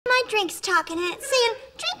drinks talking, and it's saying,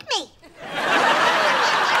 drink me.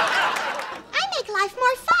 I make life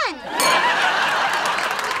more fun.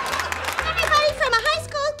 Everybody from a high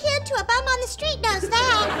school kid to a bum on the street knows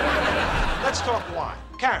that. Let's talk wine.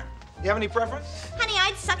 Karen, you have any preference? Honey,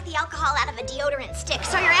 I'd suck the alcohol out of a deodorant stick,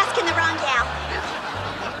 so you're asking the wrong gal.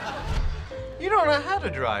 You don't know how to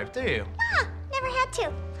drive, do you? Ah, never had to.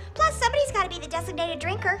 Plus, somebody's got to be the designated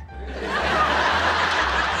drinker.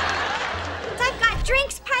 I've got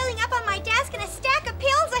drinks piling up on my desk and a stack of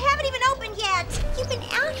pills I haven't even opened yet. You've been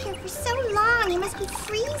out here for so long, you must be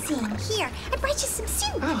freezing. Here, I brought you some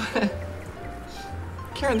soup. Oh.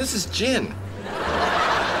 Karen, this is gin.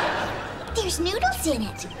 There's noodles in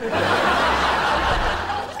it. Look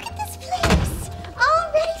at this place.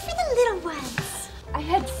 All ready for the little ones. I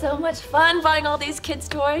had so much fun buying all these kids'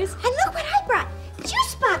 toys. And look what I brought.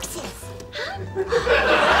 Juice boxes. Huh?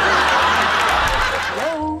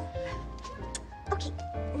 Hello. Okay,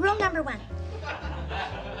 rule number 1.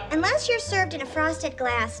 Unless you're served in a frosted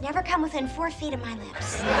glass, never come within 4 feet of my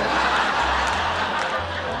lips.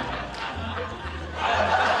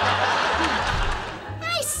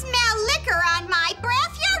 I smell liquor on my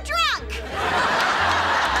breath. You're drunk.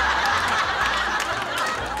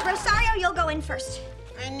 Rosario, you'll go in first.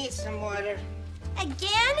 I need some water.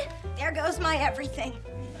 Again? There goes my everything.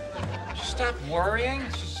 Stop worrying.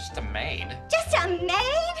 She's just a maid. Just a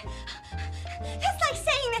maid? That's like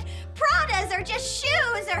saying that Pradas are just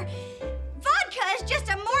shoes or vodka is just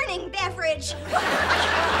a morning beverage.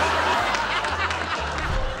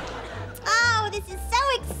 Oh, this is so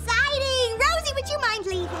exciting. Rosie, would you mind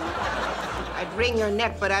leaving? I'd wring your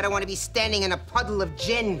neck, but I don't want to be standing in a puddle of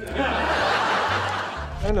gin.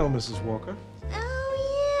 I know, Mrs. Walker. Oh,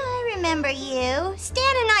 yeah, I remember you.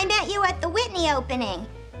 Stan and I met you at the Whitney opening.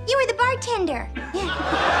 You were the bartender. Yeah.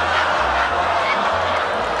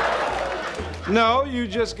 No, you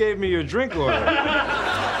just gave me your drink order.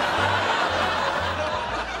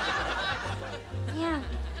 Yeah,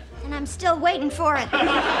 and I'm still waiting for it.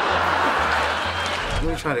 Let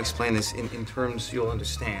me try to explain this in terms you'll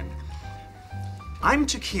understand. I'm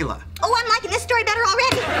tequila. Oh, I'm liking this story better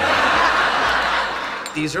already.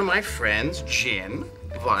 These are my friends, gin,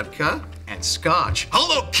 vodka, and scotch.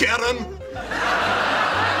 Hello, Karen!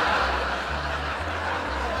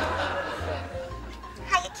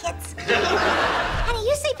 Hiya, kids. Honey,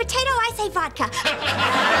 you say potato, I say vodka.